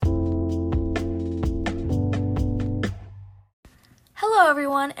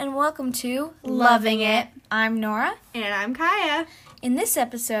everyone, and welcome to Loving It. I'm Nora. And I'm Kaya. In this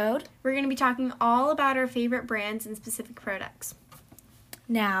episode, We're going to be talking all about our favorite brands and specific products.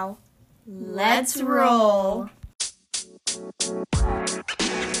 now, Let's roll.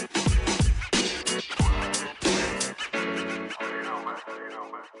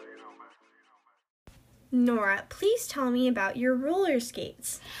 Nora, please tell me about your roller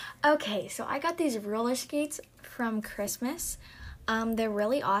skates. Okay, so I got these roller skates from Christmas. They're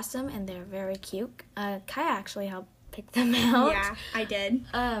really awesome and they're very cute. Kaya actually helped pick them out. Yeah, I did.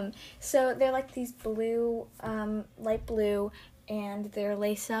 So they're like these blue, light blue, and they're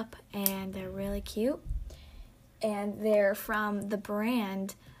lace up and they're really cute. And they're from the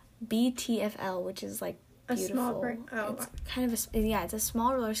brand BTFL, which is like beautiful. A small brand. Oh, it's kind of it's a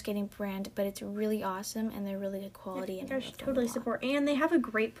small roller skating brand, but it's really awesome and they're really good quality. I and I should love them totally a lot. support. And they have a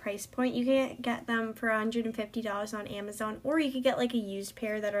great price point. You can get them for $150 on Amazon, or you could get like a used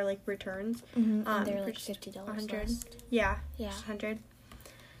pair that are like returns. And they're for like just $50 $100. less. Yeah, Yeah. just 100.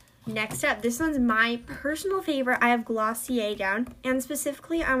 Next up, this one's my personal favorite. I have Glossier down, and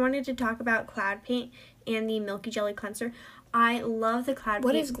specifically, I wanted to talk about Cloud Paint and the Milky Jelly Cleanser. I love the Cloud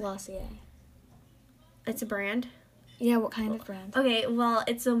What Paint. is Glossier? It's a brand. Yeah, what kind of brand? Okay, well,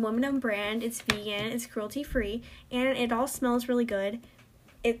 it's a woman-owned brand. It's vegan. It's cruelty-free, and it all smells really good.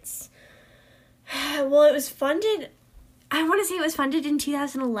 It's it was funded. I want to say it was funded in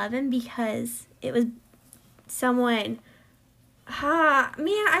 2011 because it was someone.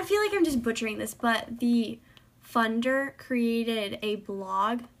 Man, I feel like I'm just butchering this, but the funder created a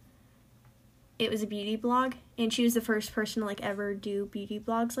blog. It was a beauty blog, and she was the first person to like ever do beauty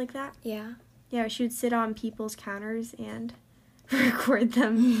blogs like that. Yeah. Yeah, she would sit on people's counters and record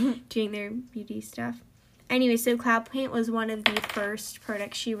them doing their beauty stuff. Anyway, so Cloud Paint was one of the first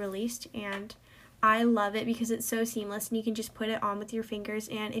products she released, and I love it because it's so seamless, and you can just put it on with your fingers.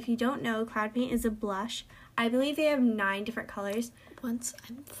 And if you don't know, Cloud Paint is a blush. I believe they have 9 different colors. Once,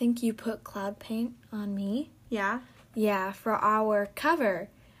 I think you put Cloud Paint on me. Yeah? Yeah, for our cover,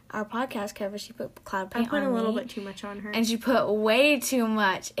 our podcast cover, she put Cloud Paint on me. I put a little bit too much on her. And she put way too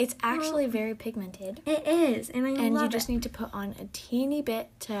much. It's actually very pigmented. It is, and I love it. And you just need to put on a teeny bit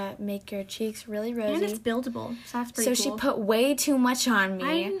to make your cheeks really rosy. And it's buildable, so that's pretty so cool. she put way too much on me.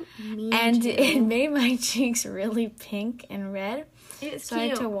 I didn't mean and to. it made my cheeks really pink and red. It's so cute. I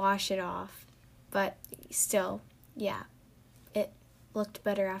had to wash it off. But still, yeah, it looked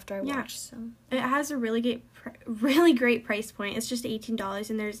better after I washed some. It has a really great price point. It's just $18,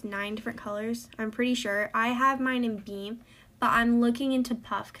 and there's 9 different colors. I'm pretty sure. I have mine in Beam, but I'm looking into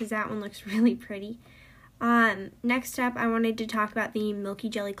Puff because that one looks really pretty. Next up, I wanted to talk about the Milky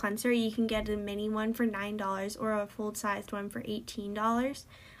Jelly Cleanser. You can get a mini one for $9 or a full-sized one for $18.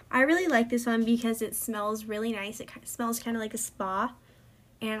 I really like this one because it smells really nice. It smells kind of like a spa,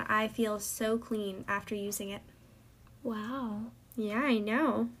 and I feel so clean after using it. Wow. Yeah, I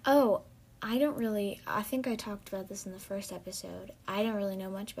know. Oh, I think I talked about this in the first episode. I don't really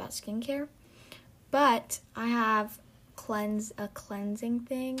know much about skincare, but I have a cleansing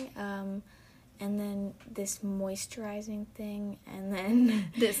thing, and then this moisturizing thing, and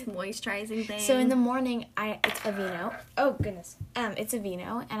then This moisturizing thing. So in the morning, it's Aveeno. Oh goodness, it's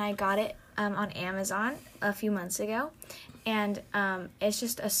Aveeno, and I got it on Amazon a few months ago, and it's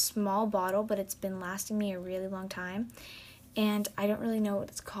just a small bottle, but it's been lasting me a really long time. And I don't really know what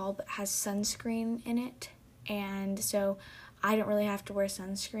it's called, but it has sunscreen in it. And so I don't really have to wear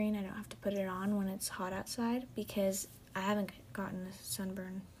sunscreen. I don't have to put it on when it's hot outside because I haven't gotten a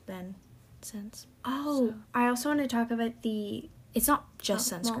sunburn since. Oh, so. I also want to talk about It's not just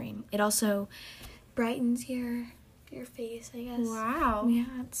sunscreen. Well, it also brightens your face, I guess. Wow. Yeah,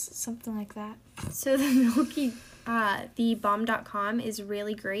 it's something like that. So the Balm.com is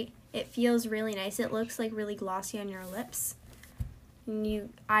really great. It feels really nice. It looks like really glossy on your lips. And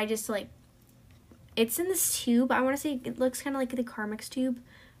it's in this tube. I want to say it looks kind of like the Carmex tube,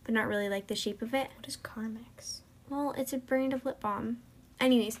 but not really like the shape of it. What is Carmex? Well, it's a brand of lip balm.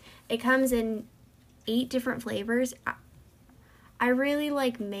 Anyways, it comes in 8 different flavors. I really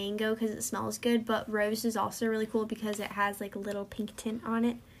like mango because it smells good, but rose is also really cool because it has like a little pink tint on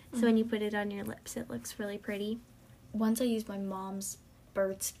it. So when you put it on your lips, it looks really pretty. Once I used my mom's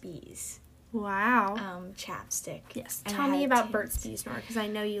Burt's Bees. Wow. Chapstick. Yes. Tell me about Burt's Bees, Nora, because I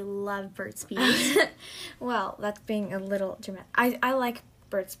know you love Burt's Bees. Well, that's being a little dramatic. I like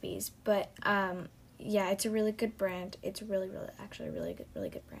Burt's Bees, but yeah, it's a really good brand. It's really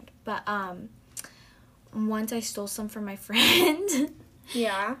good brand. But once I stole some from my friend.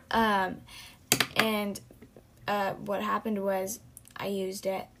 Yeah. And what happened was I used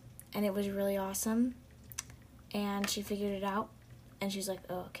it, and it was really awesome. And she figured it out, And she's like,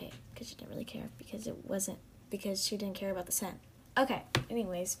 oh, okay, because she didn't really care, because she didn't care about the scent. Okay,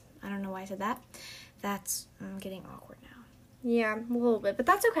 anyways, I don't know why I said that. That's getting awkward now. Yeah, a little bit, but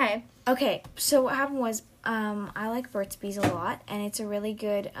that's okay. Okay, so what happened was, I like Burt's Bees a lot, and it's a really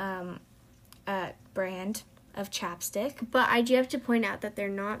good brand of chapstick. But I do have to point out that they're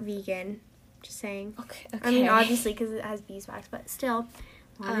not vegan. Just saying. Okay. I mean, obviously, because it has beeswax, but still,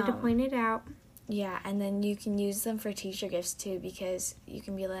 wanted to point it out. Yeah, and then you can use them for teacher gifts, too, because you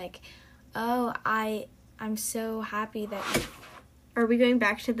can be like, oh, I'm so happy that... Are we going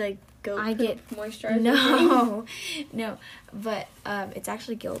back to the goat moisturizer? No, no, but it's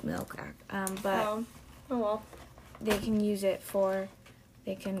actually goat milk. But oh well, they can use it for.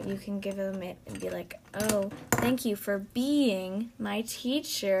 You can give them it and be like, oh, thank you for being my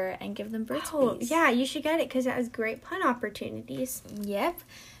teacher, and give them Burt's Bees. Yeah, you should get it because it has great pun opportunities. Yep.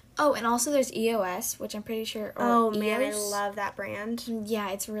 Oh, and also there's EOS, which I'm pretty sure. Oh man, I love that brand. Yeah,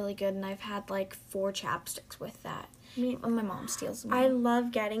 it's really good, and I've had like 4 chapsticks with that. My mom steals them. I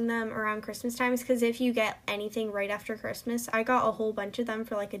love getting them around Christmas times because if you get anything right after Christmas, I got a whole bunch of them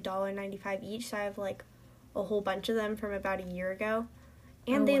for like $1.95 each, so I have like a whole bunch of them from about a year ago.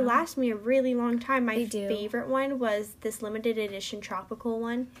 And they last me a really long time. My favorite one was this limited edition tropical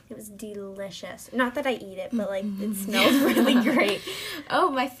one. It was delicious. Not that I eat it, but like it smells really great. Oh,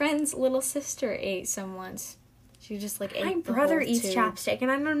 my friend's little sister ate some once. She just like ate My the brother whole eats tube. chapstick,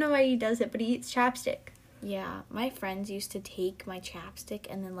 and I don't know why he does it, but he eats chapstick. Yeah, my friends used to take my chapstick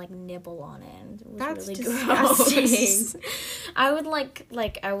and then like nibble on it. And it was That's really disgusting. gross.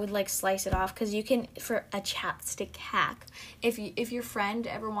 I would slice it off because you can, for a chapstick hack. If your friend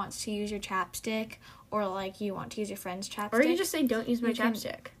ever wants to use your chapstick, or like you want to use your friend's chapstick, Or you just say, "Don't use my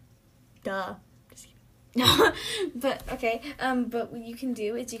chapstick." Duh. But okay. But what you can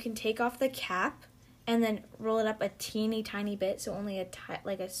do is you can take off the cap and then roll it up a teeny tiny bit, so only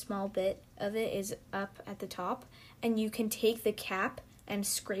a small bit of it is up at the top, and you can take the cap and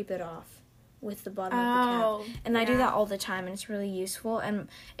scrape it off with the bottom of the cap. And I do that all the time, and it's really useful, and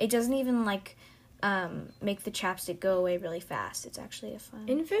it doesn't even like make the chapstick go away really fast. It's actually a fun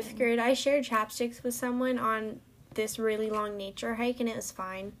In 5th grade, I shared chapsticks with someone on this really long nature hike, and it was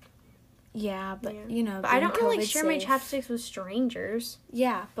fine. Yeah, but you know, but I don't really share my safe. chapsticks with strangers.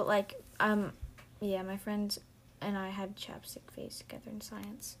 Yeah, but like yeah, my friends and I had chapstick phase together in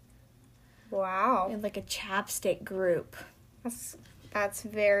science. Wow. We had like a chapstick group. That's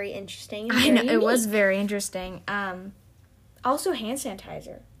very interesting. And I very know, unique. it was very interesting. Also hand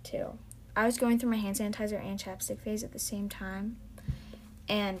sanitizer, too. I was going through my hand sanitizer and chapstick phase at the same time,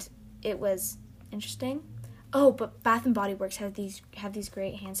 and it was interesting. Oh, but Bath and Body Works have these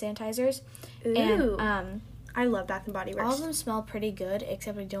great hand sanitizers. Ooh. And I love Bath and Body Works. all of them smell pretty good,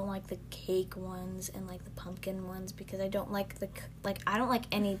 except I don't like the cake ones and like the pumpkin ones because I don't like I don't like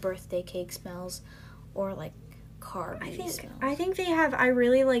any birthday cake smells or like carby smells. I think they have. I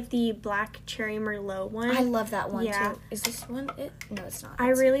really like the black cherry merlot one. I love that one Yeah. too. Is this one it? No, it's not. I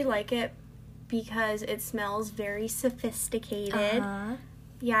really like it because it smells very sophisticated. Uh-huh.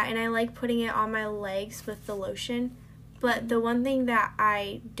 Yeah, and I like putting it on my legs with the lotion. But the one thing that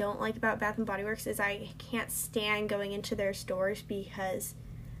I don't like about Bath & Body Works is I can't stand going into their stores because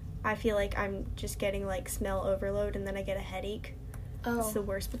I feel like I'm just getting, like, smell overload and then I get a headache. Oh. It's the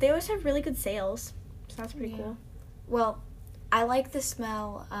worst. But they always have really good sales, so that's pretty cool. Well, I like the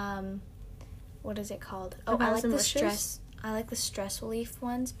smell, what is it called? Oh, I like the stress relief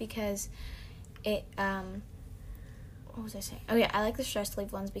ones because it, what was I saying? Oh, yeah, I like the stress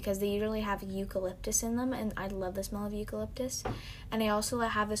relief ones because they usually have eucalyptus in them, and I love the smell of eucalyptus. And I also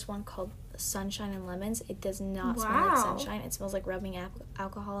have this one called Sunshine and Lemons. It does not smell like sunshine. It smells like rubbing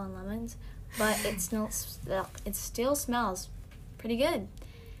alcohol on lemons, but it still smells pretty good.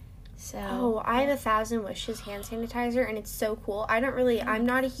 So. Oh, I have 1,000 Wishes hand sanitizer, and it's so cool. I'm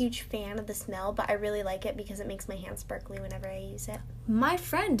not a huge fan of the smell, but I really like it because it makes my hands sparkly whenever I use it. My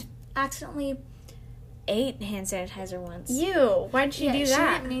friend accidentally ate hand sanitizer once. Ew, why'd she do that? She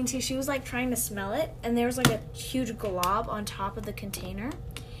didn't mean to. She was like trying to smell it, and there was like a huge glob on top of the container,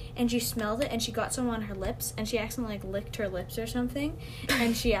 and she smelled it, and she got some on her lips, and she accidentally like licked her lips or something,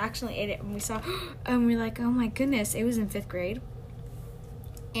 and she actually ate it, and we saw, and we were like, oh my goodness, it was in 5th grade,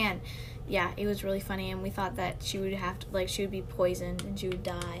 and yeah, it was really funny, and we thought that she would be poisoned and she would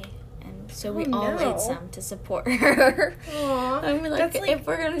die. And so we all ate some to support her. Aww. And we're like, if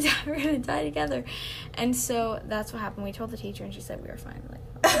we're gonna die, we're gonna die together. And so that's what happened. We told the teacher, and she said we were fine.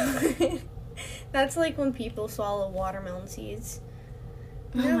 Like, that's like when people swallow watermelon seeds.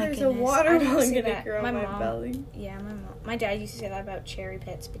 Oh my there's goodness. a watermelon gonna grow in my belly. Yeah, my dad used to say that about cherry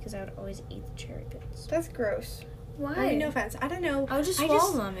pits because I would always eat the cherry pits. That's gross. Why? I mean, no offense. I don't know. I'll just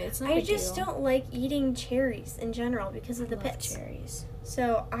swallow them. It's not a big deal. don't like eating cherries in general because of the pits. Cherries.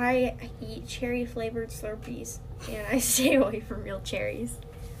 So I eat cherry-flavored Slurpees, and I stay away from real cherries.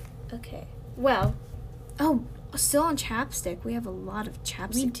 Okay. Well, still on chapstick. We have a lot of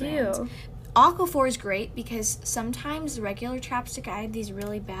chapstick brands. We do. Aquaphor is great because sometimes regular chapstick, I had these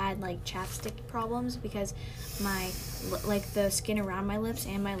really bad chapstick problems because the skin around my lips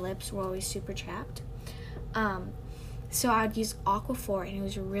and my lips were always super chapped. So I'd use Aquaphor, and it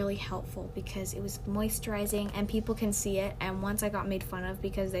was really helpful because it was moisturizing and people can see it. And once I got made fun of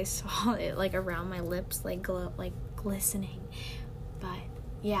because they saw it around my lips glistening. But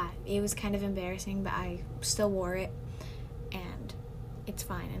yeah, it was kind of embarrassing, but I still wore it and it's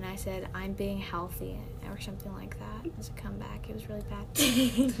fine. And I said, I'm being healthy or something like that as a comeback. It was really bad.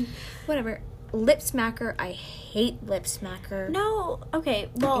 Whatever. Lip smacker. I hate lip smacker. No. Okay.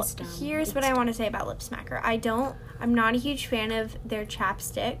 Well, here's what I want to say about lip smacker. I'm not a huge fan of their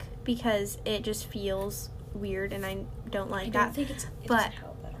chapstick because it just feels weird and I don't like that. I don't think it doesn't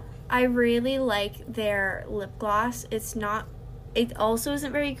help at all. I really like their lip gloss. It also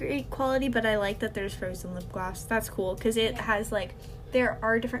isn't very great quality, but I like that there's frozen lip gloss. That's cool because it has there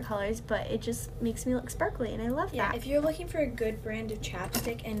are different colors, but it just makes me look sparkly, and I love that. Yeah, if you're looking for a good brand of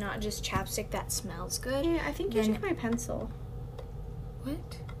chapstick and not just chapstick that smells good. Yeah, I think you took my pencil. What?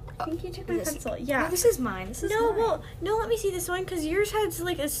 I think you took my pencil. Yeah. No, this is mine. Well, no, let me see this one, because yours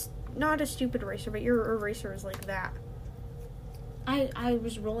has, not a stupid eraser, but your eraser is like that. I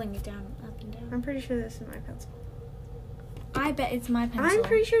was rolling it down, up and down. I'm pretty sure this is my pencil. I bet it's my pencil. I'm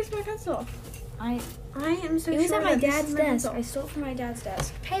pretty sure it's my pencil. I am so sure. It was at my that dad's this is desk. my I stole it from my dad's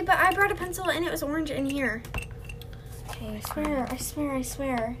desk. Hey, but I brought a pencil and it was orange in here. Okay, I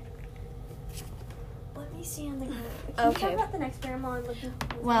swear. Let me see on the ground. Okay. Can you talk about the next brand while I'm looking?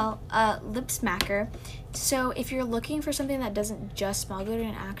 Well, lip smacker. So if you're looking for something that doesn't just smell good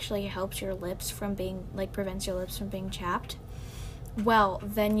and actually helps your lips from being, prevents your lips from being chapped, well,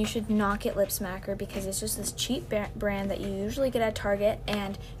 then you should not get Lip Smacker because it's just this cheap brand that you usually get at Target.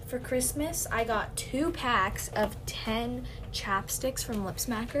 And for Christmas, I got 2 packs of 10 chapsticks from Lip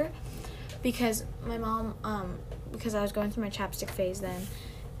Smacker because my mom, because I was going through my chapstick phase then,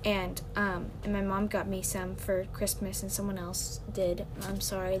 and my mom got me some for Christmas and someone else did. I'm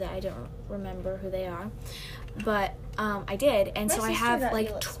sorry that I don't remember who they are, but I did, and so I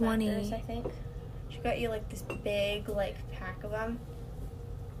have 20. I think. Got you this big pack of them.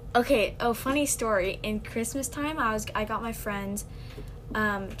 Okay, funny story. In Christmas time, I got my friend's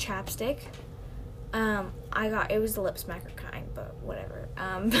chapstick. It was the Lip Smacker kind, but whatever.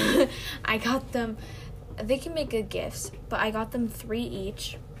 I got them. They can make good gifts, but I got them 3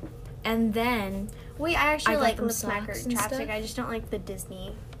 each, and then I actually like Lip Smacker chapstick. I just don't like the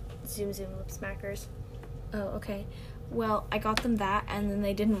Disney Zoom Lip Smackers. Oh, okay. Well, I got them that, and then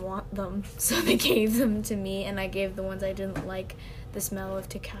they didn't want them, so they gave them to me, and I gave the ones I didn't like the smell of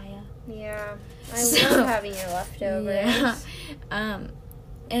Takaya. Yeah. I love having your leftovers. Yeah.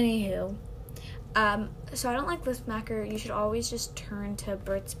 Anywho. So I don't like Lip Smacker. You should always just turn to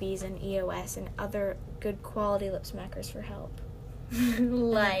Burt's Bees and EOS and other good quality lip smackers for help.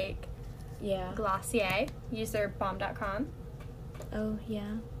 Yeah. Glossier. Use their bomb.com. Oh,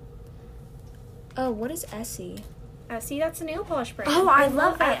 yeah. Oh, what is Essie? Essie, that's a nail polish brand. Oh, I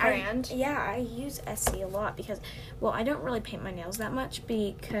love that brand. I use Essie a lot because, I don't really paint my nails that much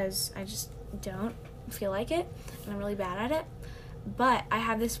because I just don't feel like it, and I'm really bad at it. But I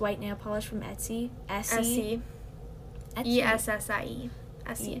have this white nail polish from Essie. Essie. E-S-S-I-E.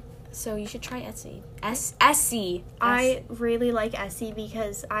 Essie. Yeah. So you should try Essie. Essie. I really like Essie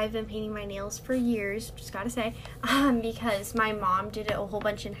because I've been painting my nails for years, just gotta say, because my mom did it a whole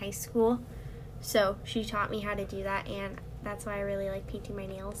bunch in high school. So she taught me how to do that, and that's why I really like painting my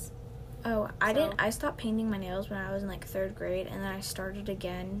nails. Oh, I stopped painting my nails when I was in 3rd grade, and then I started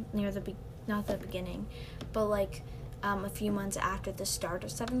again near not the beginning, but a few months after the start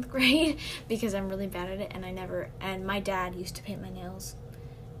of 7th grade because I'm really bad at it, and my dad used to paint my nails,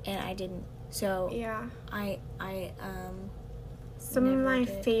 and I didn't. So yeah, some of my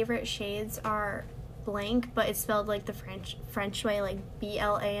favorite shades are Blanc, but it's spelled the French way,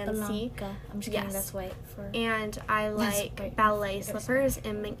 B-L-A-N-C. I'm just kidding, that's white. And I like ballet slippers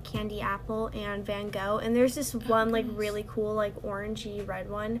and Mint Candy Apple and Van Gogh. And there's this one really cool orangey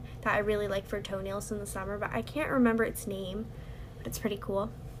red one that I really like for toenails in the summer, but I can't remember its name. But it's pretty cool.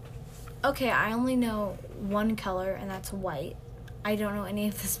 Okay, I only know one color, and that's white. I don't know any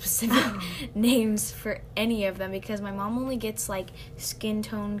of the specific names for any of them because my mom only gets skin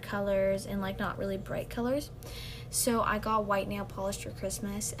tone colors and not really bright colors. So I got white nail polish for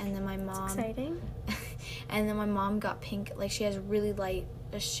Christmas, and then my mom... That's exciting. And then my mom got pink. Like, she has really light,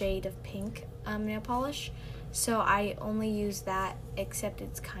 a shade of pink nail polish. So I only use that, except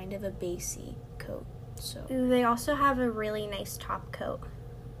it's kind of a basey coat. So They also have a really nice top coat.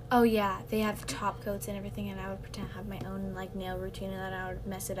 Oh, yeah. They have top coats and everything, and I would pretend to have my own, like, nail routine, and then I would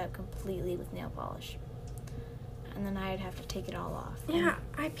mess it up completely with nail polish. And then I'd have to take it all off. Yeah,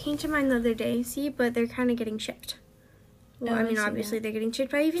 I painted mine the other day, see, but they're kind of getting chipped. Well, Oh, I mean, I see obviously that. they're getting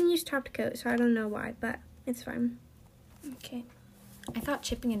chipped, but I even used top coat, so I don't know why, but it's fine. Okay. I thought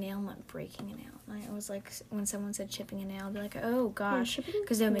chipping a nail meant breaking a nail. I was like, when someone said chipping a nail, I'd be like, oh, gosh.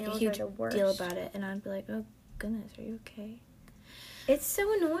 Because they would make a huge deal about it, and I'd be like, oh, goodness, are you okay? It's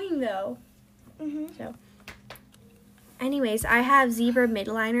so annoying, though. Mm-hmm. So, anyways, I have zebra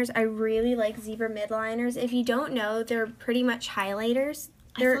midliners. I really like zebra midliners. If you don't know, they're pretty much highlighters.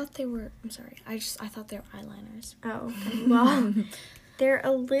 I thought they were, I'm sorry, I thought they were eyeliners. Oh, okay. Well, they're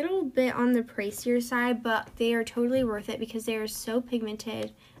a little bit on the pricier side, but they are totally worth it because they are so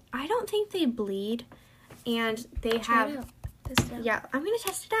pigmented. I don't think they bleed, and they Try it have... out. Test it out. Yeah, I'm going to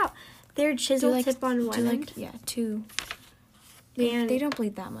test it out. They're chisel tip on one end. Yeah, two. And- They don't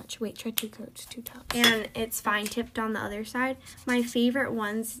bleed that much. Wait, try 2 coats, 2 tops. And it's fine tipped on the other side. My favorite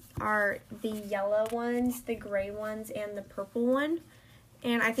ones are the yellow ones, the gray ones, and the purple one.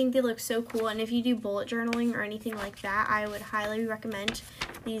 And I think they look so cool. And if you do bullet journaling or anything like that, I would highly recommend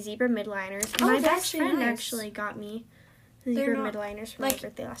these zebra midliners. Oh, My they're best actually friend nice. actually got me the They're zebra not- midliners for like- my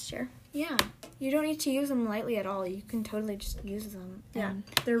birthday last year. Yeah, you don't need to use them lightly at all. You can totally just use them. Yeah, and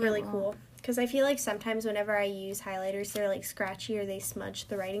they're it really won't- cool. Because I feel like sometimes whenever I use highlighters, they're like scratchy or they smudge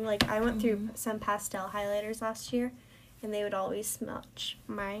the writing. Like I went through some pastel highlighters last year, and they would always smudge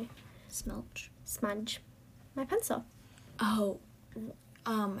my pencil. Oh,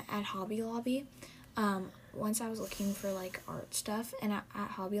 at Hobby Lobby, once I was looking for like art stuff and at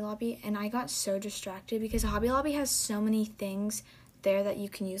Hobby Lobby, and I got so distracted because Hobby Lobby has so many things there that you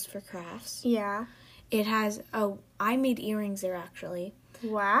can use for crafts. Yeah. It has, I made earrings there actually.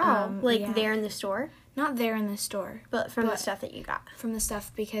 Wow. Yeah. There in the store, Not there in the store, but from the stuff that you got. from the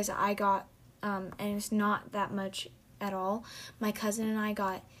stuff because I got, and it's not that much at all. My cousin and I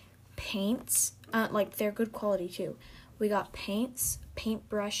got paints, like they're good quality too. We got paints, paint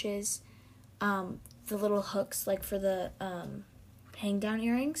brushes, the little hooks like for the hang down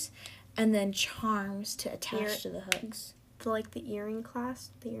earrings, and then charms to attach to the hooks. The earring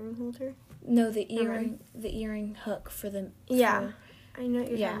clasp, the earring holder. No, the earring hook for the Yeah. I know what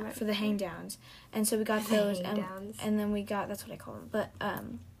you're talking about. for the hang downs. And so we got those hang-downs. and then we got, that's what I call them, but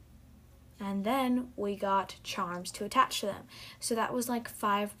and then we got charms to attach to them. So that was like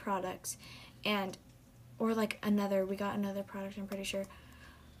 5 products, and we got another product, I'm pretty sure.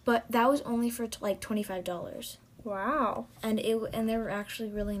 But that was only for like $25. Wow. And they were actually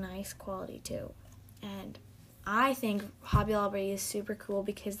really nice quality too. And I think Hobby Lobby is super cool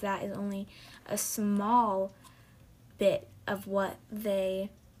because that is only a small bit of what they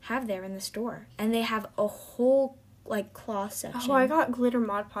have there in the store. And they have a whole like cloth section. Oh, I got glitter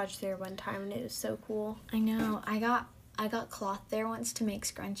Mod Podge there one time, and it was so cool. I know. I got cloth there once to make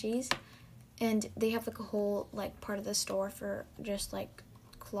scrunchies, and they have like a whole like part of the store for just like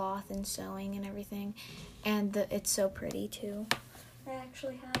cloth and sewing and everything, and it's so pretty too. I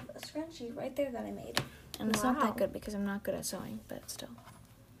actually have a scrunchie right there that I made, and it's not Wow. that good because I'm not good at sewing, but still.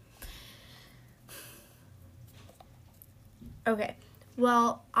 Okay.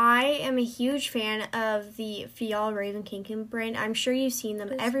 Well, I am a huge fan of the Fial Raven Kinkin brand. I'm sure you've seen them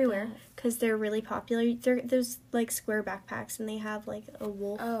What's everywhere that? because they're really popular. They're those like square backpacks, and they have like a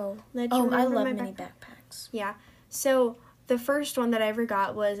wolf. Oh, That you I remember love my mini backpack? backpacks. Yeah. So the first one that I ever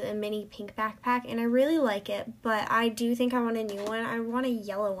got was a mini pink backpack, and I really like it. But I do think I want a new one. I want a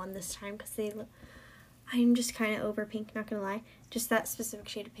yellow one this time because I'm just kind of over pink. Not gonna lie, just that specific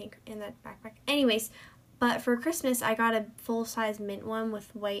shade of pink in that backpack. Anyways. But for Christmas, I got a full-size mint one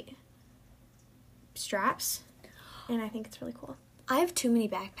with white straps, and I think it's really cool. I have 2 mini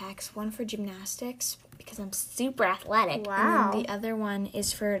backpacks, one for gymnastics because I'm super athletic. Wow. And then the other one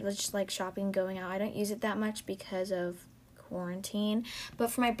is for just like shopping, going out. I don't use it that much because of quarantine. But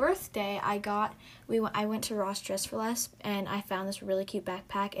for my birthday, I went to Ross Dress for Less, and I found this really cute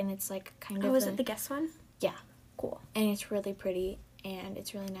backpack, and it's like kind of Oh, is it the Guess one? Yeah. Cool. And it's really pretty. And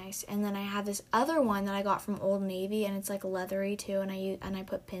it's really nice. And then I have this other one that I got from Old Navy, and it's like leathery too, and I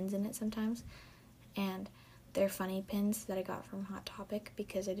put pins in it sometimes. And they're funny pins that I got from Hot Topic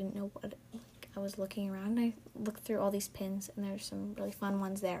because I didn't know what I was looking around. I looked through all these pins, and there's some really fun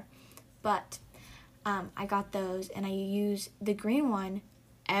ones there. But I got those, and I use the green one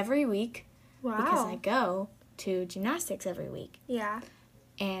every week Wow. because I go to gymnastics every week. Yeah.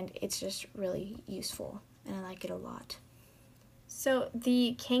 And it's just really useful, and I like it a lot. So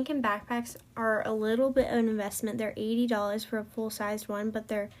the Kanken backpacks are a little bit of an investment. They're $80 for a full-sized one, but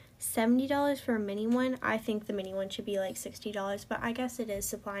they're $70 for a mini one. I think the mini one should be like $60, but I guess it is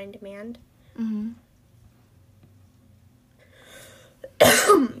supply and demand. Mm-hmm.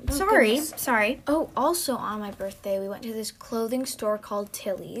 Sorry. Oh, also on my birthday, we went to this clothing store called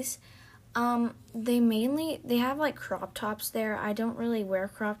Tilly's. They have like crop tops there. I don't really wear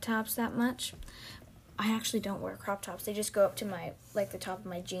crop tops that much. I actually don't wear crop tops. They just go up to the top of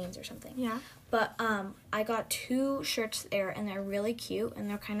my jeans or something. Yeah. But I got 2 shirts there, and they're really cute, and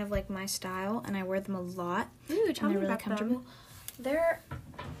they're kind of like my style, and I wear them a lot. Ooh, tell me really about comfortable. them.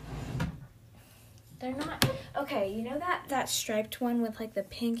 They're not okay. You know that striped one with like the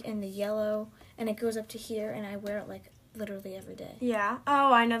pink and the yellow, and it goes up to here, and I wear it like literally every day. Yeah.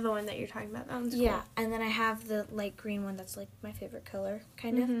 Oh, I know the one that you're talking about. That one's cool. Yeah, and then I have the light green one that's like my favorite color,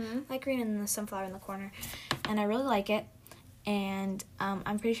 kind of light green, and the sunflower in the corner, and I really like it. And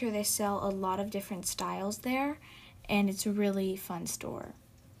I'm pretty sure they sell a lot of different styles there, and it's a really fun store,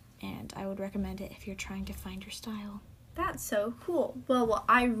 and I would recommend it if you're trying to find your style. That's so cool. Well, what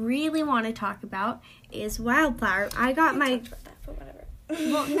I really want to talk about is Wildflower. I got my... talked about that, but whatever.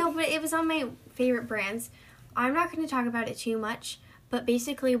 Well, no, but it was on my favorite brands. I'm not going to talk about it too much, but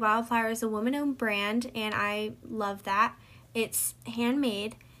basically Wildflower is a woman-owned brand, and I love that. It's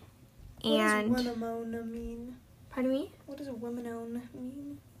handmade, and... What does woman-owned mean? Pardon me? What does a woman-owned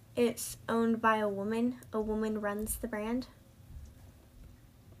mean? It's owned by a woman. A woman runs the brand.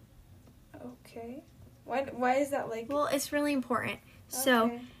 Okay. Why is that like... Well, it's really important.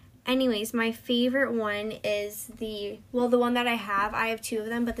 So, anyways, my favorite one is the one that I have 2 of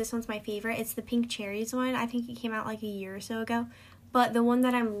them, but this one's my favorite. It's the Pink Cherries one. I think it came out like a year or so ago. But the one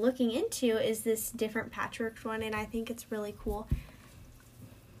that I'm looking into is this different patchwork one, and I think it's really cool.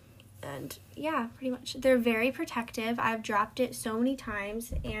 And yeah, pretty much. They're very protective. I've dropped it so many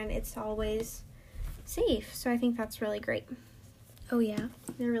times, and it's always safe. So I think that's really great. Oh, yeah?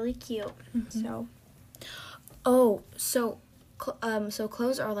 They're really cute. Mm-hmm. So... Oh, so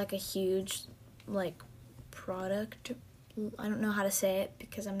clothes are like a huge, like, product. I don't know how to say it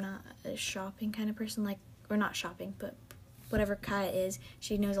because I'm not a shopping kind of person, like, or not shopping, but whatever Kaya is,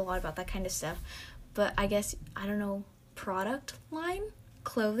 she knows a lot about that kind of stuff. But I guess, I don't know, product line?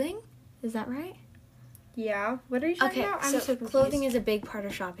 Clothing? Is that right? Yeah. What are you talking about? I'm so confused. Clothing is a big part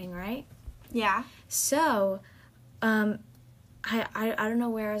of shopping, right? Yeah. So, I don't know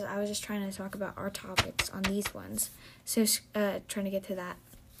where I was just trying to talk about our topics on these ones. So, trying to get to that.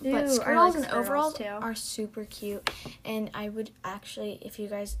 But skirts and overalls too. are super cute. And I would actually, if you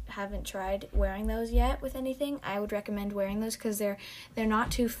guys haven't tried wearing those yet with anything, I would recommend wearing those because they're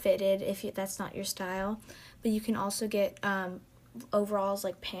not too fitted if that's not your style. But you can also get overalls,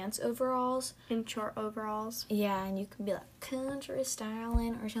 like pants overalls. And short overalls. Yeah, and you can be like country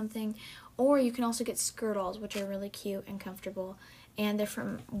styling or something. Or you can also get skirtalls, which are really cute and comfortable. And they're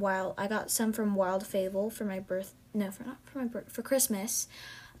from I got some from Wild Fable for my for Christmas.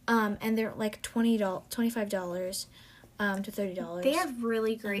 And they're like $25 to $30. They have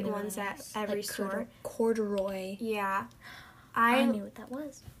really great ones at every like store. Corduroy. Yeah. I knew what that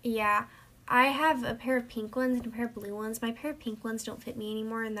was. Yeah. I have a pair of pink ones and a pair of blue ones. My pair of pink ones don't fit me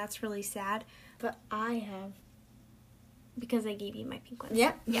anymore, and that's really sad. But I have. Because I gave you my pink ones.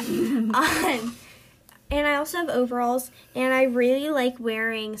 Yep. Yeah. And I also have overalls, and I really like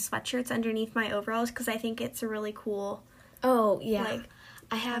wearing sweatshirts underneath my overalls because I think it's a really cool. Oh, yeah. Like,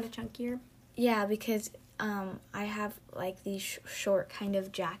 I have a chunkier. Yeah, because I have like these short kind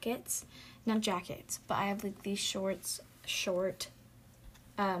of jackets. Not jackets, but I have like these short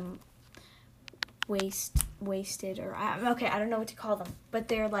waisted or okay, I don't know what to call them, but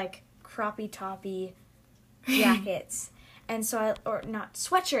they're like croppy toppy jackets. And so not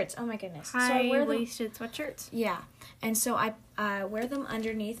sweatshirts. Oh my goodness. High-waisted sweatshirts. Yeah. And so I wear them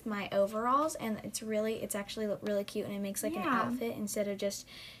underneath my overalls, and it's actually really cute, and it makes like an outfit instead of just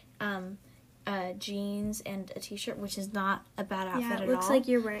jeans and a t-shirt, which is not a bad outfit at all. It looks like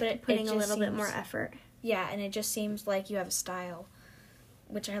you're putting a little bit more effort. Yeah, and it just seems like you have a style,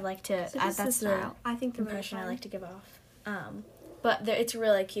 which I like to. So that's the I think the impression I like to give off. But it's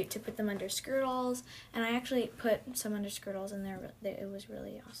really cute to put them under skirtalls, and I actually put some under skirtalls, and it was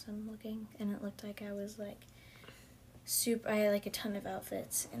really awesome looking, and it looked like I was like I had like a ton of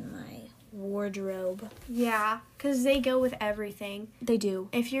outfits in my wardrobe. Yeah, because they go with everything. They do.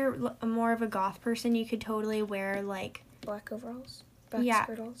 If you're more of a goth person, you could totally wear like black overalls, black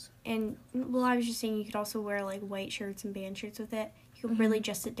skirtalls. And well, I was just saying you could also wear like white shirts and band shirts with it. You could really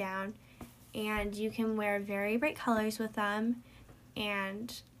just sit down. and you can wear very bright colors with them,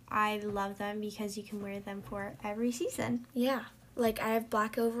 and I love them because you can wear them for every season. Yeah. Like, I have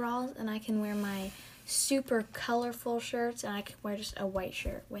black overalls, and I can wear my super colorful shirts, and I can wear just a white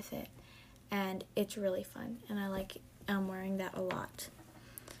shirt with it. And it's really fun, and I like wearing that a lot.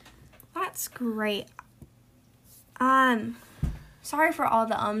 That's great. Sorry for all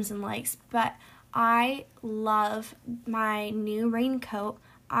the ums and likes, but I love my new raincoat.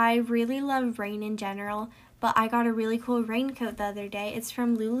 I really love rain in general, but I got a really cool raincoat the other day. It's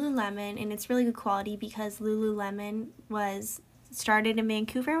from Lululemon, and it's really good quality because Lululemon was started in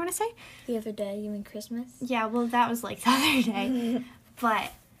Vancouver, I want to say. The other day, you mean Christmas? Yeah, well, that was like the other day.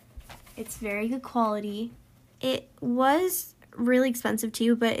 But it's very good quality. It was really expensive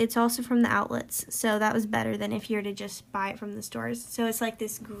too, but it's also from the outlets, so that was better than if you were to just buy it from the stores. So it's like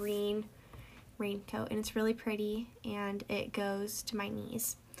this green raincoat, and it's really pretty, and it goes to my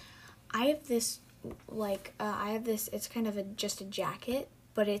knees. I have this, it's kind of just a jacket,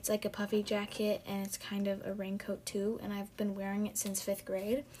 but it's like a puffy jacket, and it's kind of a raincoat too, and I've been wearing it since 5th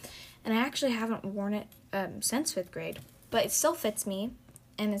grade, and I actually haven't worn it since 5th grade, but it still fits me,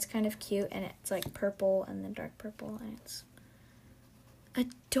 and it's kind of cute, and it's like purple and then dark purple, and it's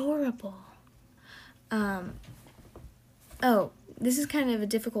adorable. This is kind of a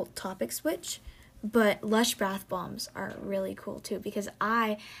difficult topic switch, but Lush bath bombs are really cool too, because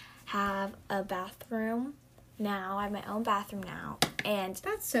I have a bathroom now. I have my own bathroom now, and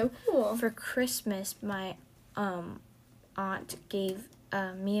That's so cool. for Christmas, my aunt gave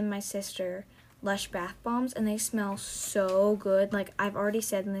me and my sister Lush bath bombs, and they smell so good. Like, I've already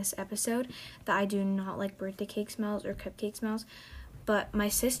said in this episode that I do not like birthday cake smells or cupcake smells, but my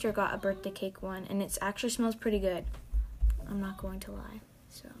sister got a birthday cake one, and it actually smells pretty good. I'm not going to lie.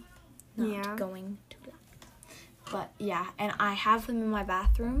 So, not going to lie. But, yeah, and I have them in my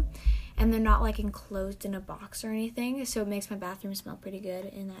bathroom, and they're not, like, enclosed in a box or anything, so it makes my bathroom smell pretty good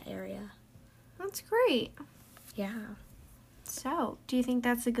in that area. That's great. Yeah. So, do you think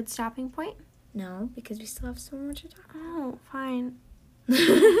that's a good stopping point? No, because we still have so much to talk about. Oh, fine.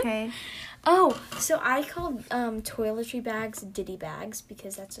 Okay. Oh, so I called toiletry bags ditty bags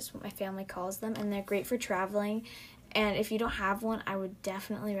because that's just what my family calls them, and they're great for traveling. And if you don't have one, I would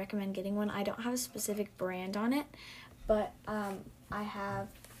definitely recommend getting one. I don't have a specific brand on it, but I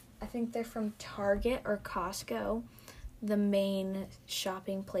think they're from Target or Costco, the main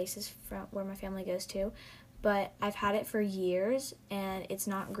shopping places where my family goes to. But I've had it for years, and it's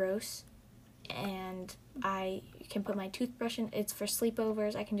not gross. And I can put my toothbrush in. It's for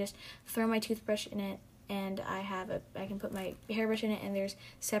sleepovers. I can just throw my toothbrush in it, and I can put my hairbrush in it, and there's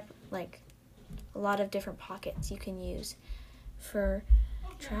a lot of different pockets you can use for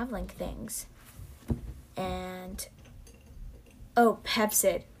traveling things. And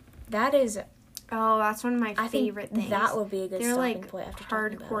Pepsid. That's one of my favorite things. That would be a good They're stopping point after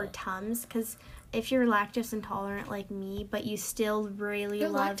talking about hardcore it. Tums, because if you're lactose intolerant like me, but you still really You're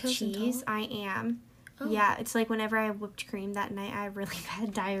love lactose cheese, intolerant? I am. Oh. Yeah, it's like whenever I have whipped cream that night, I have really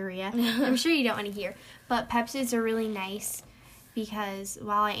bad diarrhea. I'm sure you don't want to hear. But Pepsids are really nice because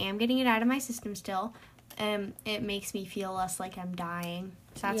while I am getting it out of my system still, it makes me feel less like I'm dying.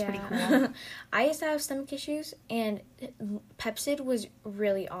 So that's pretty cool. I used to have stomach issues, and Pepsid was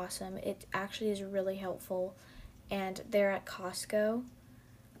really awesome. It actually is really helpful, and they're at Costco.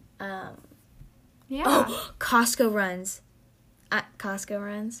 Yeah. Oh, Costco runs. At Costco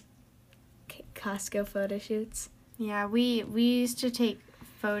runs. Costco photo shoots. Yeah, we used to take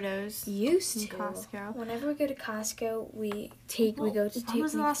photos in Costco. Whenever we go to Costco, when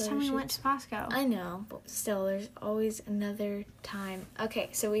was the last time we went to Costco? I know, but still, there's always another time. Okay,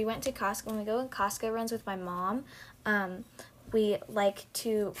 so we went to Costco. When we go on Costco runs with my mom, my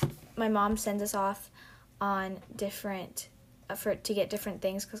mom sends us off on to get different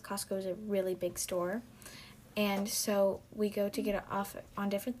things because Costco is a really big store. And so we go to get it off on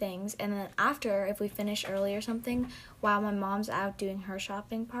different things. And then after, if we finish early or something, while my mom's out doing her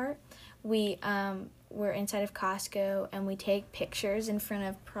shopping part, we're inside of Costco and we take pictures in front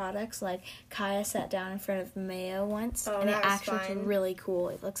of products. Like Kaya sat down in front of Mayo once. Oh, and it that was actually fun. looks really cool.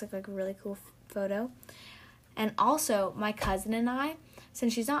 It looks like a really cool photo. And also, my cousin and I,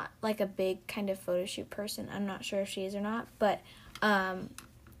 since she's not like a big kind of photo shoot person, I'm not sure if she is or not, but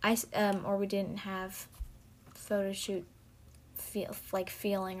we didn't have photo shoot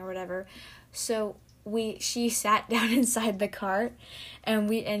feeling or whatever, so she sat down inside the cart,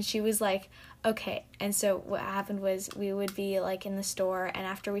 and she was like, okay. And so what happened was we would be like in the store, and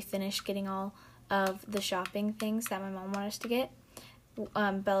after we finished getting all of the shopping things that my mom wanted us to get,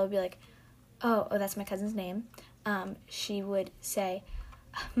 Bella would be like, oh, that's my cousin's name. She would say,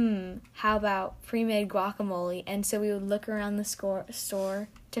 how about pre-made guacamole? And so we would look around the store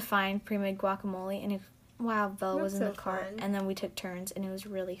to find pre-made guacamole, and while Bella was in the cart, and then we took turns, and it was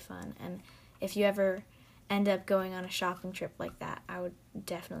really fun. And if you ever end up going on a shopping trip like that, I would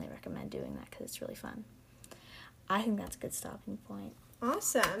definitely recommend doing that because it's really fun. I think that's a good stopping point.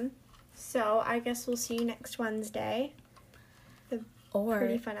 Awesome. So I guess we'll see you next Wednesday.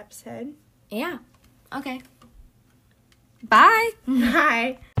 Pretty fun episode. Yeah. Okay. Bye.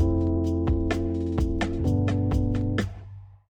 Bye.